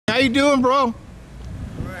you doing, bro? All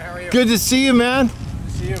right, how are you? Good to see you, man. Good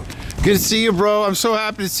to see you. Good to see you, bro. I'm so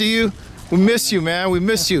happy to see you. We miss you, man. We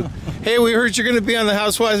miss you. Hey, we heard you're going to be on the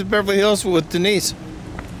Housewives of Beverly Hills with Denise.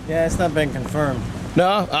 Yeah, it's not been confirmed.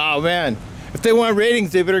 No? Oh, man. If they want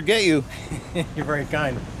ratings, they better get you. You're very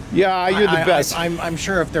kind. Yeah, you're the best. I'm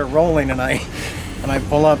sure if they're rolling and I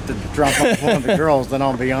pull up to drop off one of the girls, then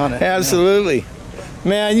I'll be on it. Absolutely. You know?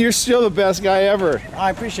 Man, you're still the best guy ever. I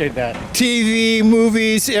appreciate that. TV,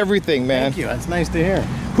 movies, everything, man. Thank you. That's nice to hear.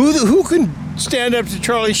 Who can stand up to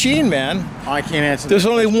Charlie Sheen, man? I can't answer. There's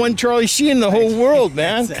only one Charlie Sheen in the whole world,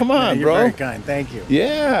 man. Come on, you're bro. You're very kind. Thank you.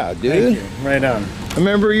 Yeah, dude. Thank you. Right on. I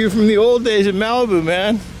remember you from the old days in Malibu,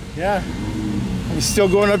 man. Yeah. You still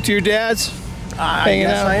going up to your dad's? Hanging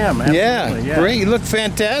yes, out? I am. Absolutely. Yeah, great. You look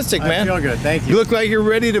fantastic, man. I feel good. Thank you. You look like you're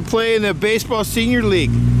ready to play in the baseball senior league.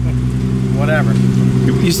 Whatever.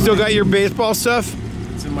 You still got your baseball stuff?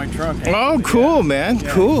 It's in my trunk. Oh, cool, yeah. man.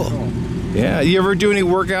 Yeah, cool. Yeah. You ever do any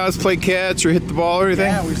workouts, play catch, or hit the ball or anything?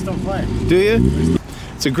 Yeah, we still play. Do you?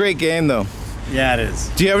 It's a great game, though. Yeah, it is.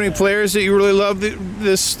 Do you have any players that you really love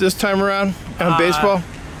this time around on baseball?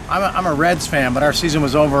 I'm a Reds fan, but our season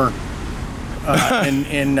was over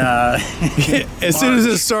in as soon as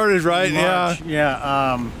it started, right? March.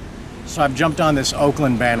 Yeah. So I've jumped on this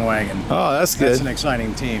Oakland bandwagon. Oh, that's good. That's an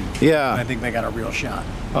exciting team. Yeah. And I think they got a real shot.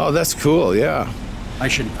 Oh, that's cool. Yeah. I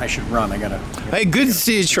should run. I gotta. Hey, good to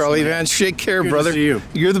see you, Charlie, man. Shake care, brother. Good to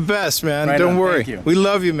see you. You're the best, man. Right Don't on. worry. Thank you. We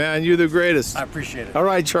love you, man. You're the greatest. I appreciate it. All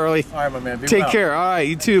right, Charlie. All right, my man. Be Take well. care. All right,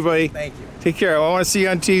 you too, buddy. Thank you. Take care. I want to see you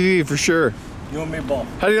on TV for sure. You and me both.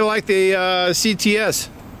 How do you like the CTS?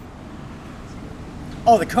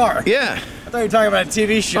 Oh, the car. Yeah. I thought you were talking about a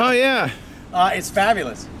TV show. Oh, yeah. It's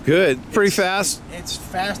fabulous. Good. Pretty fast? It's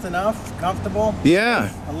fast enough, comfortable.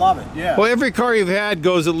 Yeah. I love it, yeah. Well, every car you've had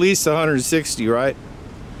goes at least 160, right?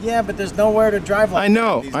 Yeah, but there's nowhere to drive like I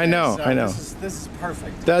know, that these I days, know, so I know. This is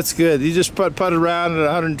perfect. That's good. You just put around at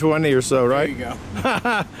 120 or so, right? There you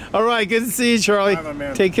go. All right, good to see you, Charlie. All right, my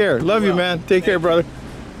man. Take care. Love you, well. man. Take care, brother.